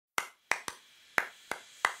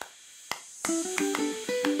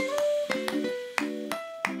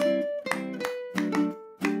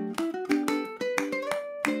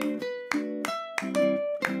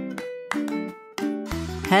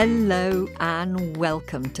Hello and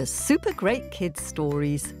welcome to Super Great Kids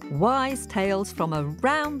Stories, wise tales from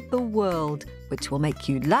around the world, which will make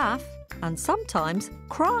you laugh and sometimes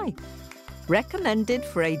cry. Recommended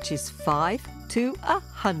for ages 5 to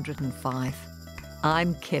 105.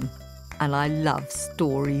 I'm Kim and I love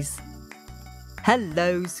stories.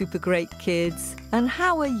 Hello, Super Great Kids, and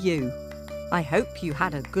how are you? I hope you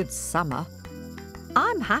had a good summer.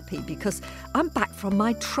 I'm happy because I'm back from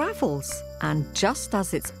my travels, and just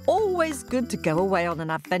as it's always good to go away on an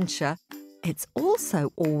adventure, it's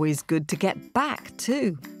also always good to get back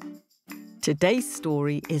too. Today's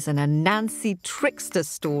story is an Anansi trickster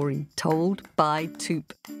story told by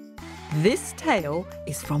Tuup. This tale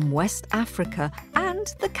is from West Africa and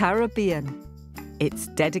the Caribbean. It's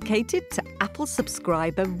dedicated to Apple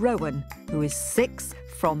subscriber Rowan, who is 6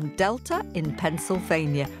 from Delta in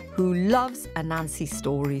Pennsylvania, who loves Anansi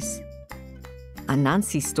stories.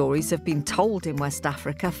 Anansi stories have been told in West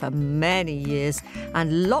Africa for many years,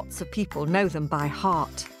 and lots of people know them by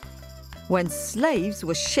heart. When slaves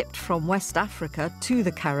were shipped from West Africa to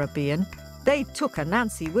the Caribbean, they took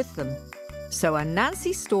Anansi with them. So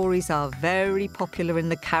Anansi stories are very popular in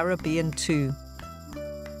the Caribbean too.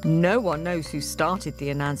 No one knows who started the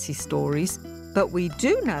Anansi stories, but we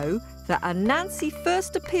do know that Anansi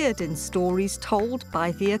first appeared in stories told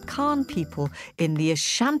by the Akan people in the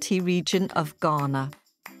Ashanti region of Ghana.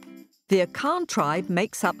 The Akan tribe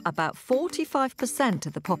makes up about 45%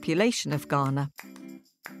 of the population of Ghana.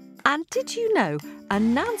 And did you know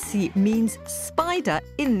Anansi means spider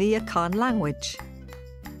in the Akan language?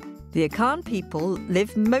 The Akan people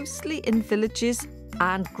live mostly in villages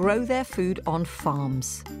and grow their food on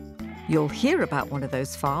farms. You'll hear about one of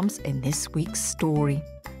those farms in this week's story.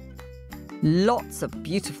 Lots of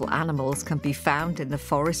beautiful animals can be found in the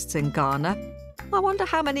forests in Ghana. I wonder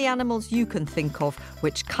how many animals you can think of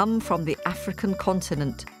which come from the African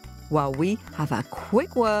continent, while we have a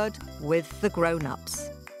quick word with the grown-ups.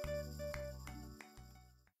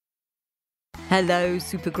 Hello,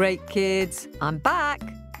 Super Great Kids. I'm back.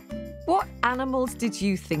 What animals did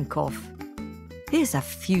you think of? Here's a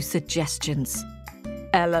few suggestions.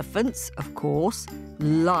 Elephants, of course,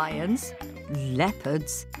 lions,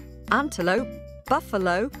 leopards, antelope,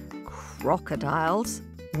 buffalo, crocodiles,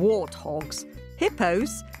 warthogs,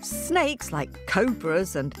 hippos, snakes like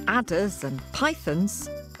cobras and adders and pythons,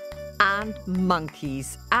 and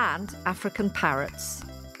monkeys and African parrots.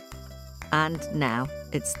 And now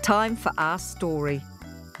it's time for our story.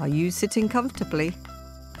 Are you sitting comfortably?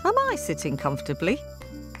 Am I sitting comfortably?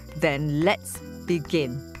 Then let's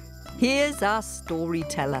begin. Here's our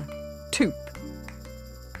storyteller, Tuup.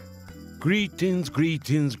 Greetings,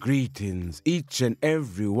 greetings, greetings, each and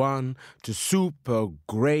every one to Super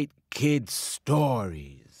Great Kids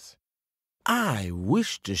Stories. I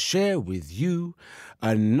wish to share with you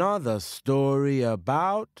another story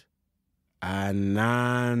about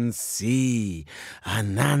Anansi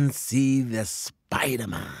the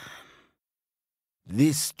Spider-Man.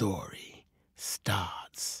 This story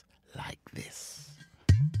starts like this.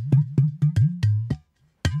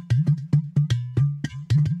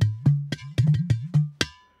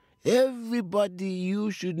 Everybody,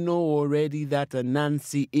 you should know already that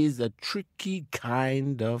Anansi is a tricky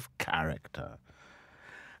kind of character.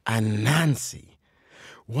 Anansi,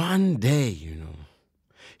 one day,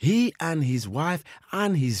 he and his wife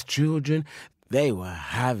and his children, they were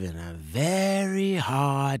having a very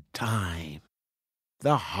hard time.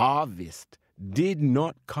 The harvest did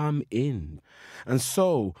not come in, and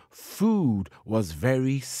so food was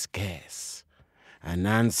very scarce.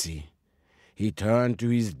 Anansi, he turned to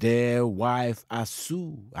his dear wife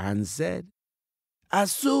Asu and said,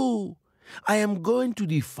 Asu, I am going to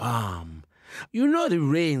the farm. You know the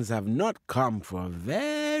rains have not come for a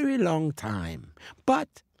very long time,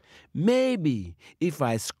 but maybe if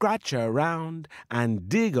I scratch around and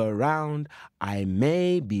dig around, I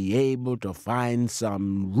may be able to find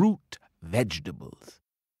some root vegetables.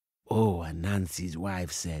 Oh, Anansi's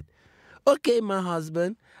wife said, Okay, my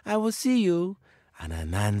husband, I will see you. And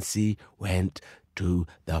Anansi went to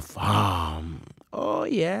the farm. Oh,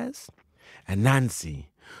 yes. Anansi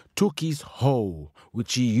took his hoe,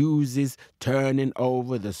 which he uses turning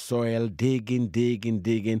over the soil, digging,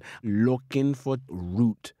 looking for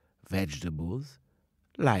root vegetables,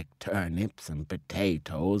 like turnips and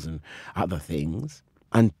potatoes and other things,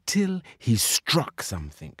 until he struck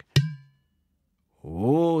something.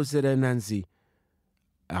 Oh, said Anansi,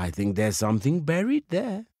 I think there's something buried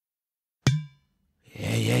there.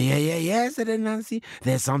 Yeah, said Anansi.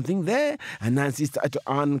 There's something there. And Nancy started to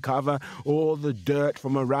uncover all the dirt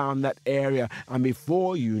from around that area. And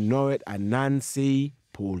before you know it, Anansi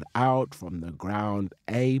pulled out from the ground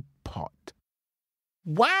a pot.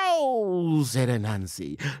 Wow, said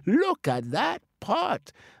Anansi. Look at that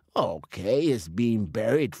pot. Okay, it's been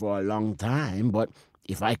buried for a long time, but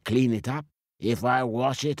if I clean it up, if I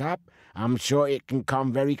wash it up, I'm sure it can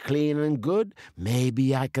come very clean and good.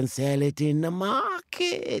 Maybe I can sell it in the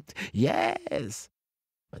market. Yes.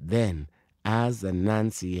 But then, as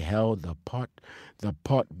Anansi held the pot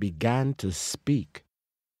began to speak.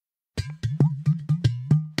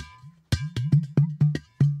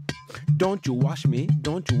 Don't you wash me,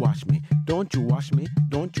 don't you wash me, don't you wash me,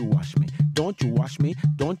 don't you wash me, don't you wash me,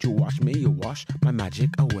 don't you wash me, you wash my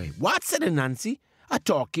magic away. What, said Anansi? A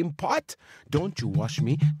talking pot? Don't you wash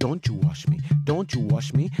me, don't you wash me, don't you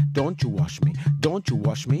wash me, don't you wash me, don't you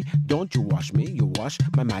wash me, don't you wash me, you wash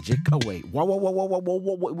my magic away. Whoa,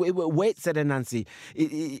 wait, said Anansi.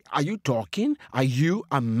 Are you talking? Are you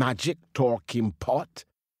a magic talking pot?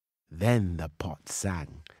 Then the pot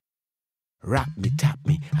sang. Wrap me, tap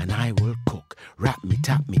me, and I will cook. Wrap me,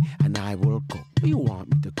 tap me, and I will cook. What you want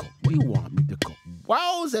me to cook? What you want me to cook?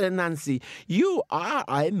 Wow, said Anansi, you are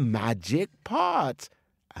a magic pot.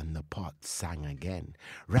 And the pot sang again.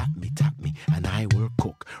 Wrap me, tap me, and I will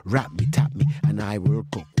cook. Wrap me, tap me, and I will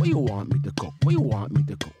cook. What you want me to cook? What you want me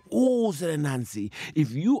to cook? Oh, said Anansi,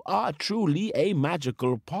 if you are truly a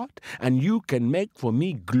magical pot and you can make for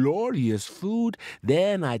me glorious food,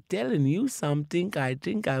 then I telling you something. I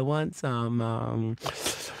think I want some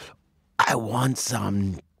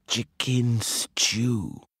chicken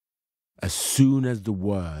stew. As soon as the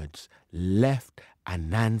words left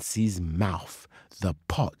Anansi's mouth, the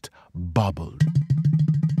pot bubbled.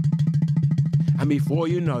 And before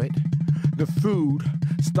you know it, the food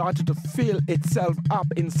started to fill itself up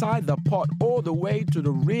inside the pot all the way to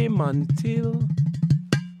the rim until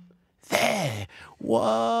there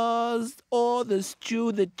was all the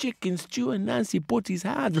stew, the chicken stew, and Anansi put his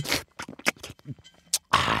hands.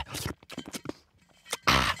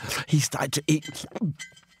 He started to eat.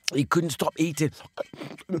 He couldn't stop eating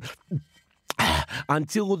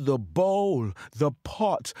until the bowl, the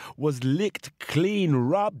pot, was licked clean,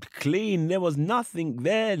 rubbed clean. There was nothing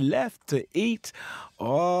there left to eat.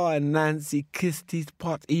 Oh, and Anansi kissed his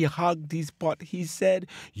pot. He hugged his pot. He said,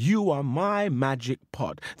 "You are my magic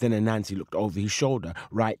pot." Then Anansi looked over his shoulder,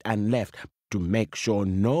 right and left, to make sure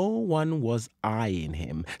no one was eyeing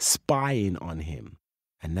him, spying on him.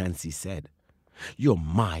 Anansi said, "You're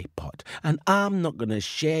my pot, and I'm not going to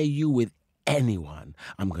share you with anyone.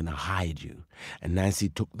 I'm going to hide you." And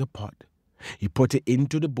Anansi took the pot. He put it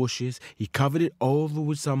into the bushes. He covered it over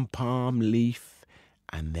with some palm leaf,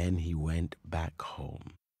 and then he went back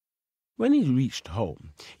home. When he reached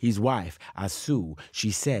home, his wife, Asu, she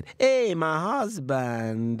said, "Hey, my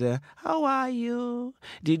husband, how are you?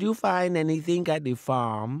 Did you find anything at the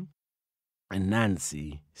farm?" And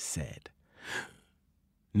Anansi said,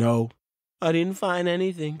 "No, I didn't find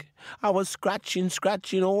anything. I was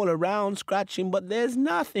scratching all around, but there's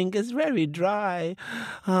nothing. It's very dry.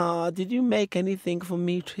 Did you make anything for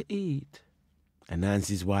me to eat?" And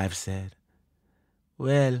Nancy's wife said,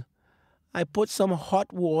 "Well, I put some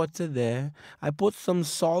hot water there. I put some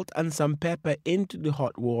salt and some pepper into the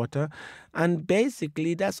hot water, and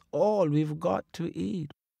basically that's all we've got to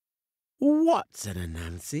eat." "What?" said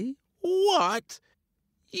Anansi. "What?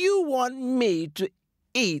 You want me to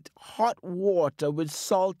eat hot water with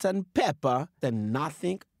salt and pepper and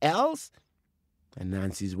nothing else?" And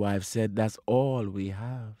Nancy's wife said, "That's all we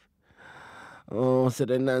have." "Oh," said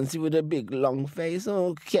Anansi with a big long face.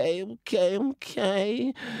 Okay.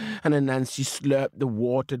 And Anansi slurped the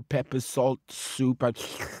watered pepper salt soup and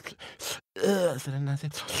said Anansi,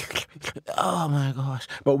 "Oh my gosh."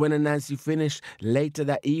 But when Anansi finished later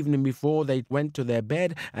that evening before they went to their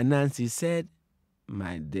bed, Anansi said,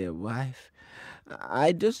 "My dear wife,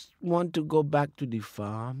 I just want to go back to the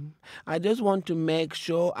farm. I just want to make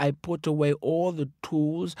sure I put away all the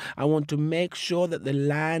tools. I want to make sure that the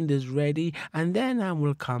land is ready, and then I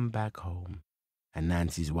will come back home." And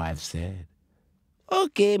Nancy's wife said,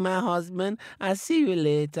 "Okay, my husband, I'll see you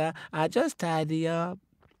later. I'll just tidy up."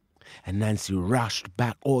 And Nancy rushed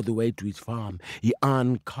back all the way to his farm. He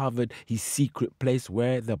uncovered his secret place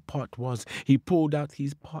where the pot was. He pulled out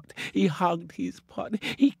his pot. He hugged his pot.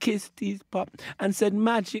 He kissed his pot and said,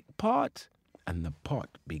 "Magic pot." And the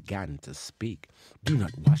pot began to speak. "Do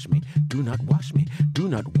not wash me. Do not wash me. Do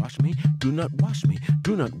not wash me. Do not wash me.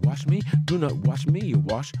 Do not wash me. Do not wash me. You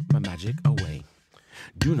wash my magic away."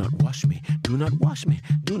 Do not wash me, do not wash me,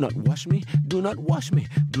 do not wash me, do not wash me,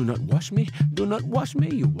 do not wash me, do not wash me.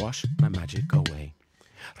 You wash my magic away.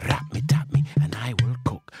 Wrap me, tap me, and I will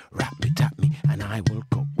cook. Wrap me, tap me, and I will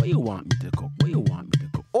cook. What you want me to cook? What you want me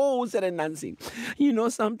to cook? Oh, said Anansi, you know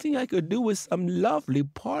something I could do with some lovely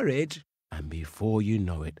porridge. And before you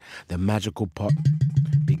know it, the magical pot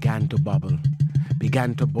began to bubble,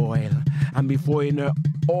 began to boil, and before you know,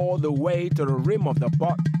 all the way to the rim of the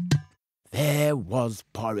pot, there was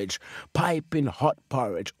porridge, piping hot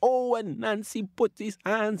porridge. Oh, and Nancy put his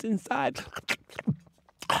hands inside.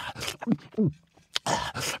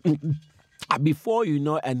 Before you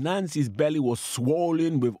know it, Nancy's belly was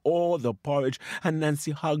swollen with all the porridge, and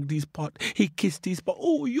Nancy hugged his pot. He kissed his pot.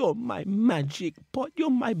 Oh, you're my magic pot. You're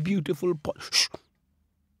my beautiful pot. Shh.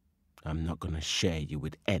 I'm not going to share you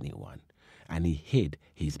with anyone. And he hid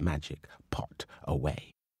his magic pot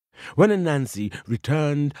away. When Anansi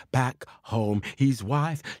returned back home, his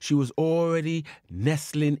wife, she was already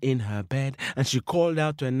nestling in her bed, and she called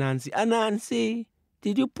out to Anansi, Anansi,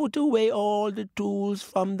 did you put away all the tools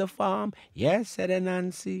from the farm? Yes, said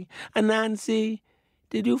Anansi. Anansi,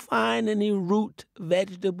 did you find any root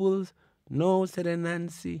vegetables? No, said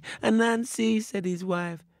Anansi. Anansi, said his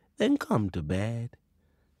wife, then come to bed.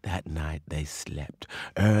 That night they slept.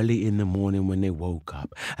 Early in the morning when they woke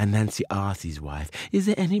up, Anansi asked his wife, is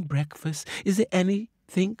there any breakfast? Is there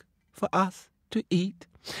anything for us to eat?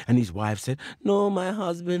 And his wife said, no, my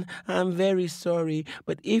husband, I'm very sorry,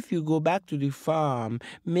 but if you go back to the farm,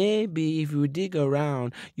 maybe if you dig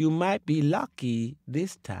around, you might be lucky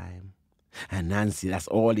this time. And Nancy, that's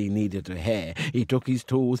all he needed to hear. He took his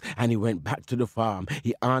tools and he went back to the farm.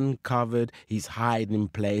 He uncovered his hiding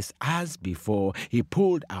place as before. He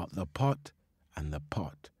pulled out the pot, and the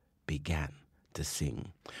pot began to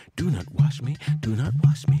sing. Do not wash me, do not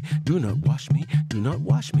wash me, do not wash me, do not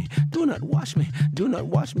wash me, do not wash me, do not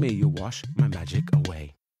wash me. You wash my magic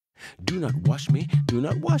away. Do not wash me, do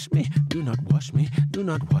not wash me, do not wash me, do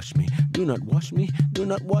not wash me, do not wash me, do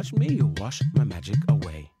not wash me. You wash my magic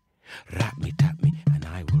away. Wrap me, tap me, and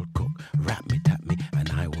I will cook. Wrap me, tap me, and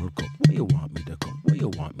I will cook. What you want me to cook? What you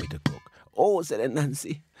want me to cook? Oh, said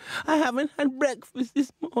Anansi, I haven't had breakfast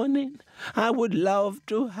this morning. I would love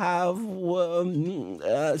to have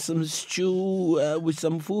some stew with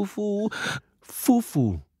some fufu.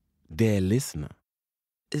 Fufu, dear listener,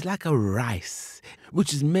 is like a rice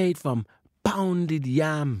which is made from pounded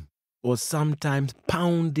yam or sometimes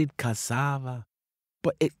pounded cassava.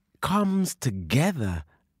 But it comes together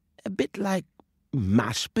a bit like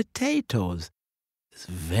mashed potatoes. It's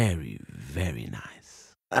very, very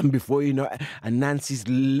nice. And before you know it, Anansi's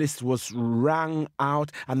list was rang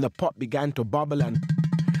out and the pot began to bubble, and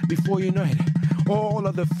before you know it, all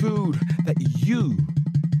of the food that you,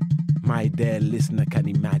 my dear listener, can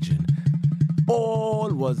imagine,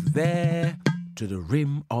 all was there to the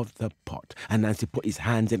rim of the pot. And Nancy put his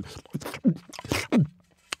hands in.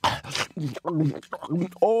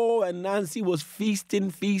 Oh, and Nancy was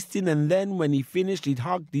feasting, and then when he finished, he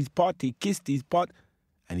hugged his pot, he kissed his pot,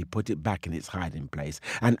 and he put it back in its hiding place.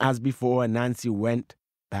 And as before, Nancy went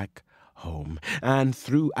back home. And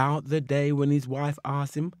throughout the day, when his wife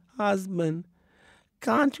asked him, husband,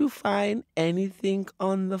 can't you find anything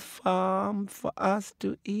on the farm for us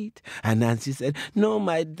to eat? And Nancy said, no,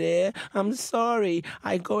 my dear, I'm sorry.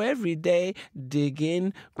 I go every day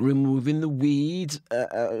digging, removing the weeds,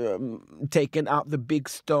 taking out the big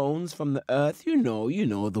stones from the earth. You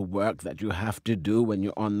know the work that you have to do when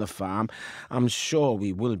you're on the farm. I'm sure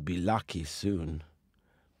we will be lucky soon.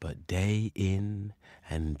 But day in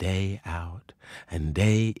and day out, and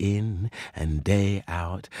day in and day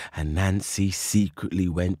out, and Nancy secretly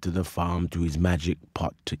went to the farm to his magic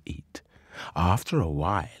pot to eat. After a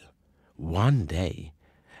while, one day,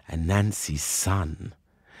 Anansi's son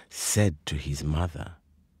said to his mother,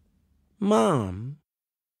 Mom,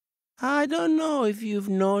 I don't know if you've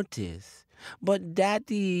noticed, but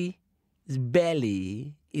Daddy's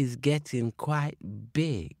belly is getting quite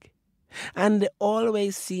big. And there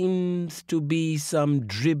always seems to be some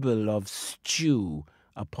dribble of stew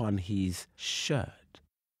upon his shirt.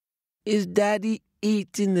 Is Daddy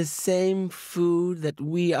eating the same food that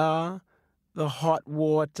we are? The hot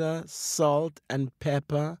water, salt, and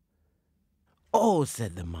pepper? Oh,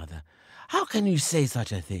 said the mother, how can you say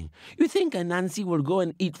such a thing? You think Anansi will go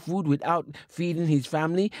and eat food without feeding his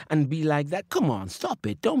family and be like that? Come on, stop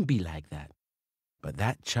it. Don't be like that. But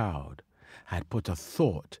that child had put a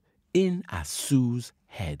thought in Asu's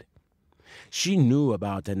head. She knew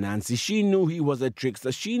about Anansi. She knew he was a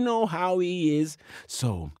trickster. She knew how he is.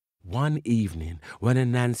 So one evening, when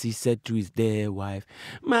Anansi said to his dear wife,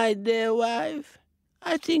 my dear wife,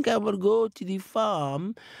 I think I will go to the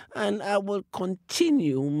farm and I will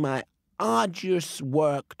continue my arduous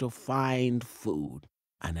work to find food.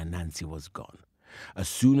 And Anansi was gone. As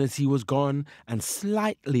soon as he was gone and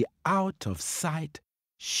slightly out of sight,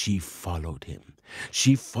 she followed him.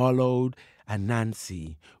 She followed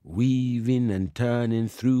Anansi, weaving and turning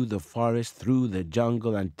through the forest, through the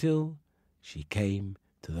jungle, until she came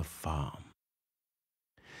to the farm.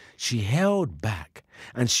 She held back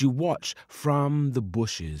and she watched from the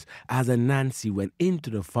bushes as Anansi went into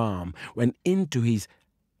the farm, went into his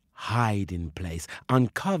hiding place,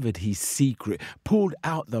 uncovered his secret, pulled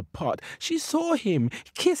out the pot. She saw him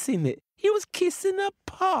kissing it. He was kissing a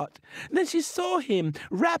pot. Then she saw him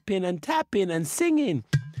rapping and tapping and singing.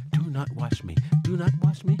 Do not wash me, do not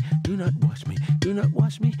wash me, do not wash me, do not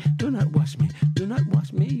wash me, do not wash me, do not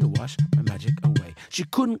wash me, you wash my magic away. She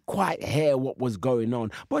couldn't quite hear what was going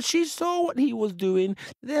on, but she saw what he was doing.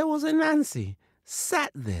 There was Anansi,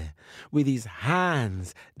 sat there with his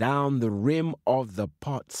hands down the rim of the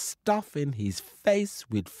pot, stuffing his face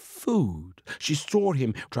with food. She saw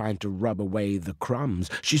him trying to rub away the crumbs.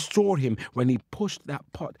 She saw him when he pushed that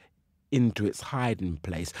pot into its hiding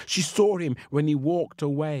place. She saw him when he walked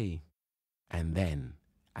away. And then,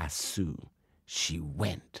 Asu, she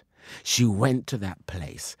went to that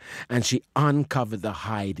place and she uncovered the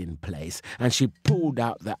hiding place and she pulled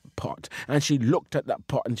out that pot and she looked at that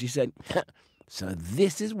pot and she said, so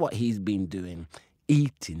this is what he's been doing,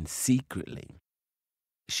 eating secretly.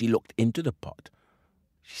 She looked into the pot.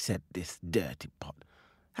 She said, this dirty pot.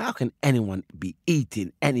 How can anyone be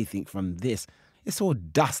eating anything from this? It's all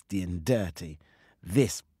dusty and dirty.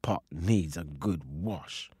 This pot needs a good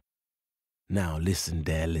wash. Now listen,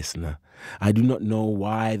 dear listener. I do not know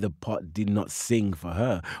why the pot did not sing for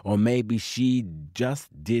her, or maybe she just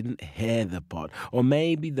didn't hear the pot, or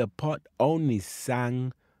maybe the pot only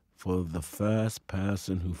sang for the first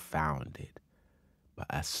person who found it. But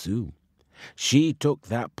Asu, she took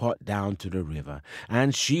that pot down to the river,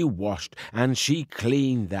 and she washed and she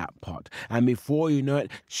cleaned that pot. And before you know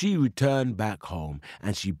it, she returned back home,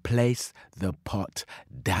 and she placed the pot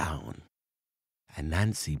down. And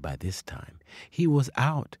Anansi, by this time, he was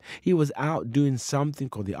out. He was out doing something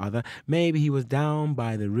or the other. Maybe he was down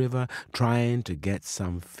by the river trying to get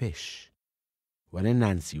some fish. When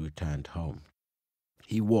Anansi returned home,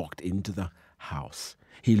 he walked into the house.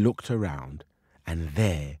 He looked around, and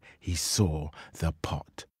there he saw the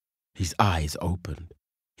pot. His eyes opened.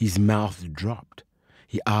 His mouth dropped.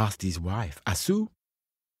 He asked his wife, Asu,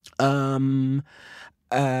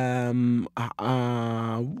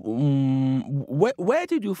 where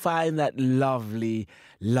did you find that lovely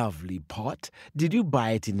pot? Did you buy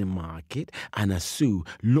it in the market? And Asu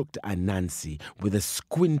looked at Anansi with a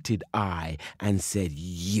squinted eye and said,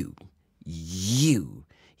 You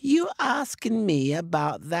asking me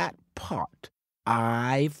about that pot?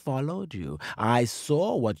 I followed you. I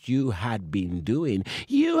saw what you had been doing.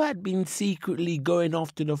 You had been secretly going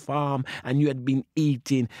off to the farm and you had been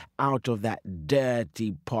eating out of that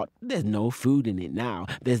dirty pot. There's no food in it now.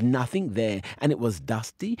 There's nothing there. And it was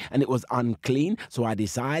dusty and it was unclean. So I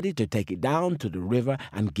decided to take it down to the river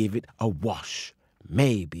and give it a wash.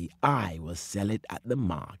 Maybe I will sell it at the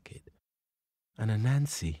market. And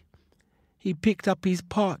Anansi, he picked up his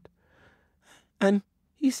pot and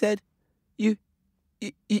he said, You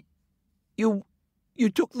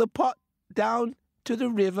took the pot down to the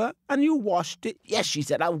river and you washed it? Yes, she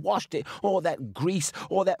said, I washed it. All that grease,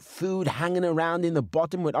 all that food hanging around in the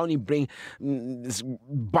bottom would only bring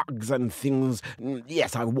bugs and things.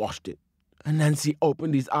 Yes, I washed it. And Anansi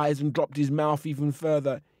opened his eyes and dropped his mouth even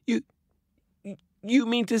further. You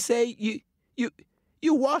mean to say you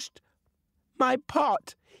washed my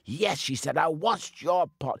pot? Yes, she said, I washed your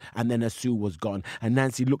pot. And then Asu was gone. And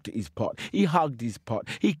Anansi looked at his pot. He hugged his pot.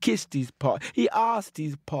 He kissed his pot. He asked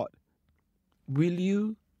his pot, will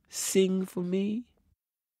you sing for me?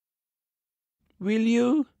 Will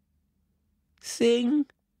you sing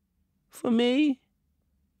for me?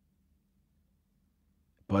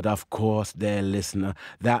 But of course, dear listener,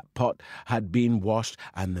 that pot had been washed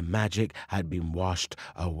and the magic had been washed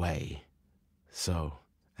away. So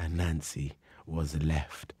Anansi was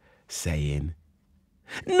left saying,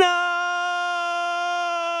 No!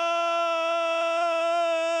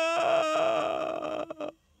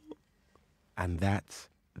 And that's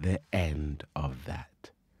the end of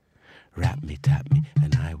that. Rap me, tap me,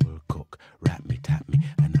 and I will cook. Rap me, tap me,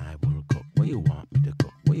 and I will cook. What you want me to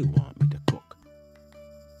cook? What you want me to cook?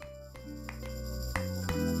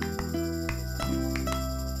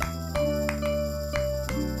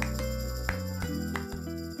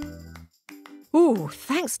 Ooh,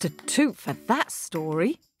 thanks to Tuup for that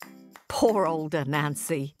story. Poor old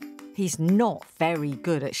Anansi. He's not very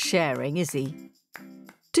good at sharing, is he?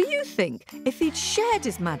 Do you think if he'd shared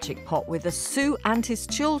his magic pot with Sue and his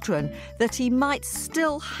children that he might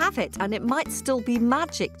still have it and it might still be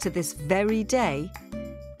magic to this very day?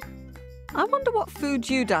 I wonder what food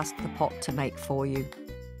you'd ask the pot to make for you.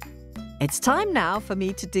 It's time now for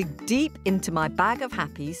me to dig deep into my bag of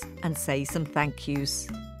happies and say some thank yous.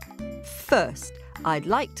 First, I'd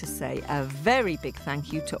like to say a very big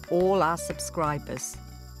thank you to all our subscribers.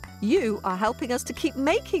 You are helping us to keep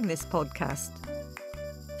making this podcast.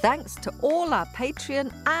 Thanks to all our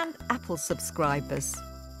Patreon and Apple subscribers.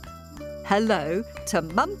 Hello to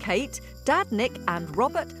Mum Kate, Dad Nick and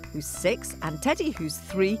Robert, who's 6, and Teddy, who's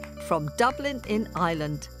 3, from Dublin in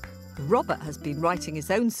Ireland. Robert has been writing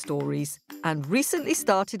his own stories and recently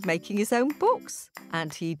started making his own books.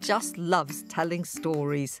 And he just loves telling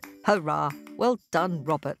stories. Hurrah! Well done,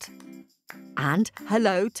 Robert. And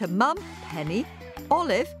hello to Mum, Penny,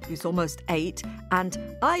 Olive, who's almost 8, and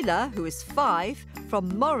Isla, who is 5,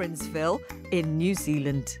 from Morrinsville in New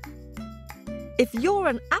Zealand. If you're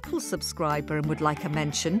an Apple subscriber and would like a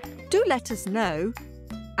mention, do let us know.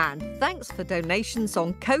 And thanks for donations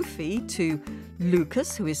on Ko-fi to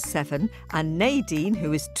Lucas, who is 7, and Nadine,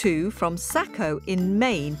 who is 2, from Saco in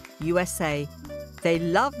Maine, USA. They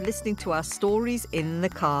love listening to our stories in the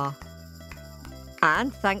car.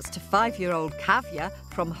 And thanks to 5-year-old Kavya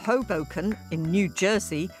from Hoboken in New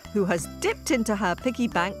Jersey, who has dipped into her piggy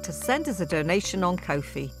bank to send us a donation on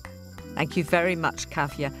Ko-fi. Thank you very much,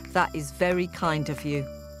 Kavya. That is very kind of you.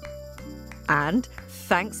 And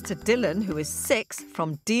thanks to Dylan, who is 6,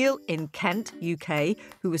 from Deal in Kent, UK,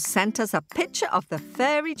 who has sent us a picture of the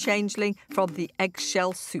fairy changeling from the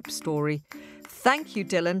eggshell soup story. Thank you,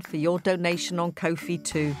 Dylan, for your donation on Ko-fi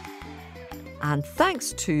too. And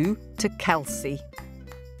thanks too to Kelsey.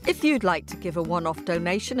 If you'd like to give a one-off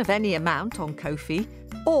donation of any amount on Ko-fi,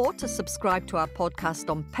 or to subscribe to our podcast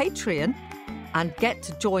on Patreon and get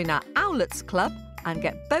to join our Owlets Club and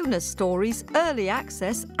get bonus stories, early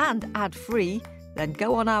access and ad-free, then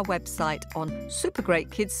go on our website on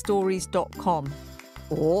supergreatkidsstories.com.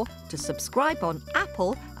 Or to subscribe on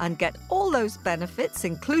Apple and get all those benefits,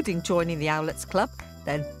 including joining the Owlets Club,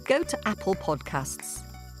 then go to Apple Podcasts.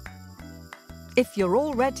 If you're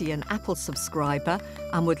already an Apple subscriber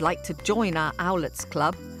and would like to join our Owlets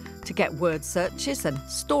Club to get word searches and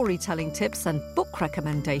storytelling tips and book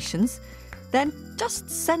recommendations, then just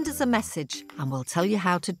send us a message and we'll tell you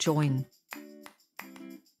how to join.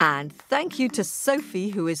 And thank you to Sophie,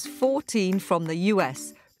 who is 14, from the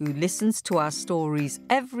US, who listens to our stories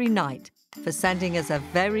every night, for sending us a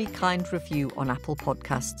very kind review on Apple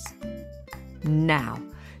Podcasts. Now,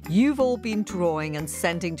 you've all been drawing and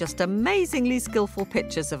sending just amazingly skillful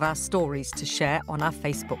pictures of our stories to share on our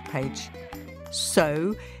Facebook page.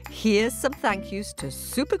 So, here's some thank yous to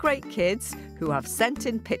super great kids who have sent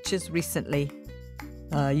in pictures recently.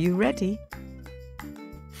 Are you ready?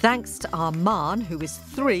 Thanks to Arman, who is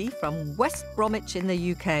 3, from West Bromwich in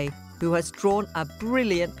the UK, who has drawn a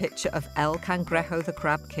brilliant picture of El Cangrejo the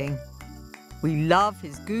Crab King. We love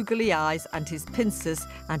his googly eyes and his pincers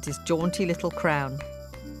and his jaunty little crown.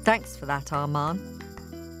 Thanks for that, Arman.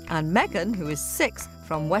 And Megan, who is 6,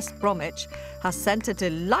 from West Bromwich, has sent a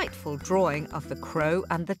delightful drawing of the crow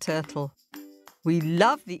and the turtle. We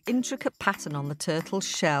love the intricate pattern on the turtle's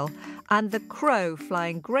shell and the crow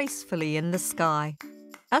flying gracefully in the sky.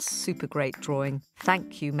 A super great drawing.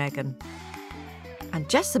 Thank you, Megan. And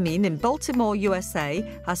Jessamine in Baltimore, USA,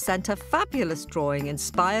 has sent a fabulous drawing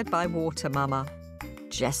inspired by Water Mama.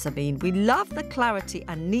 Jessamine, we love the clarity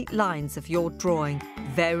and neat lines of your drawing.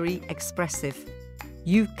 Very expressive.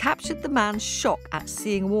 You've captured the man's shock at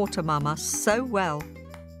seeing Water Mama so well.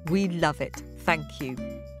 We love it. Thank you.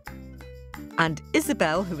 And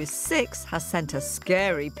Isabel, who is 6, has sent a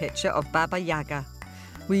scary picture of Baba Yaga.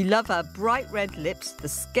 We love her bright red lips. The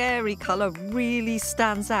scary colour really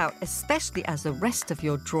stands out, especially as the rest of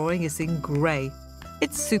your drawing is in grey.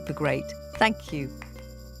 It's super great. Thank you.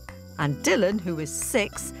 And Dylan, who is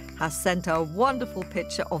 6, has sent a wonderful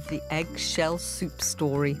picture of the eggshell soup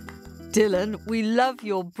story. Dylan, we love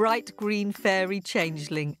your bright green fairy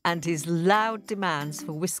changeling and his loud demands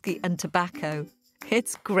for whiskey and tobacco.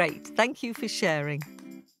 It's great. Thank you for sharing.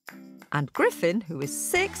 And Griffin, who is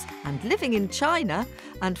 6 and living in China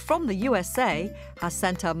and from the USA, has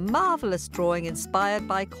sent a marvellous drawing inspired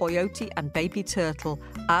by Coyote and Baby Turtle,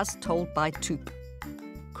 as told by Tuup.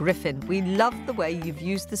 Griffin, we love the way you've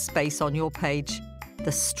used the space on your page,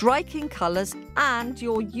 the striking colours and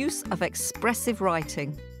your use of expressive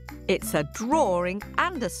writing. It's a drawing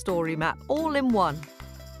and a story map all in one.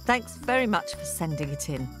 Thanks very much for sending it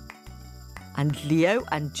in. And Leo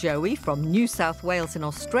and Joey from New South Wales in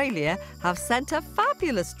Australia have sent a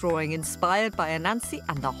fabulous drawing inspired by Anansi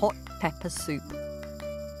and the hot pepper soup.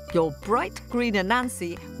 Your bright green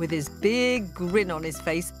Anansi with his big grin on his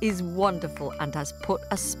face is wonderful and has put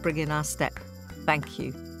a spring in our step. Thank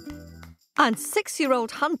you. And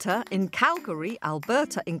 6-year-old Hunter in Calgary,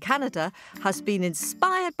 Alberta in Canada has been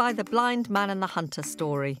inspired by the Blind Man and the Hunter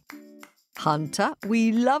story. Hunter,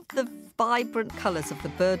 we love the vibrant colours of the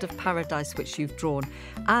bird of paradise which you've drawn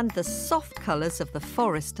and the soft colours of the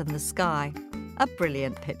forest and the sky. A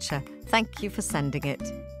brilliant picture. Thank you for sending it.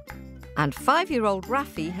 And 5-year-old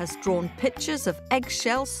Rafi has drawn pictures of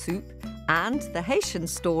eggshell soup and the Haitian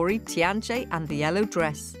story Tianjay and the yellow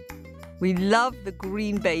dress. We love the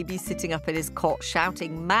green baby sitting up in his cot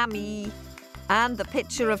shouting, "Mammy!" and the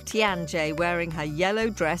picture of Tianjay wearing her yellow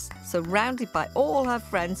dress, surrounded by all her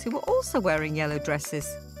friends who were also wearing yellow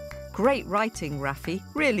dresses. Great writing, Rafi.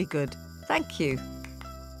 Really good. Thank you.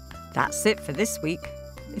 That's it for this week.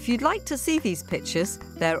 If you'd like to see these pictures,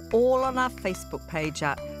 they're all on our Facebook page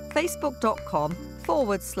at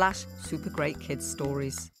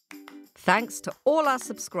facebook.com/supergreatkidsstories. Thanks to all our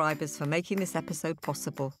subscribers for making this episode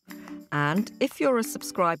possible. And if you're a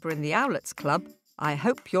subscriber in the Owlets Club, I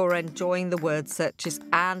hope you're enjoying the word searches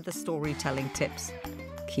and the storytelling tips.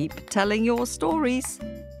 Keep telling your stories.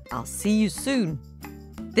 I'll see you soon.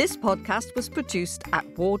 This podcast was produced at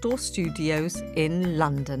Wardour Studios in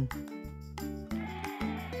London.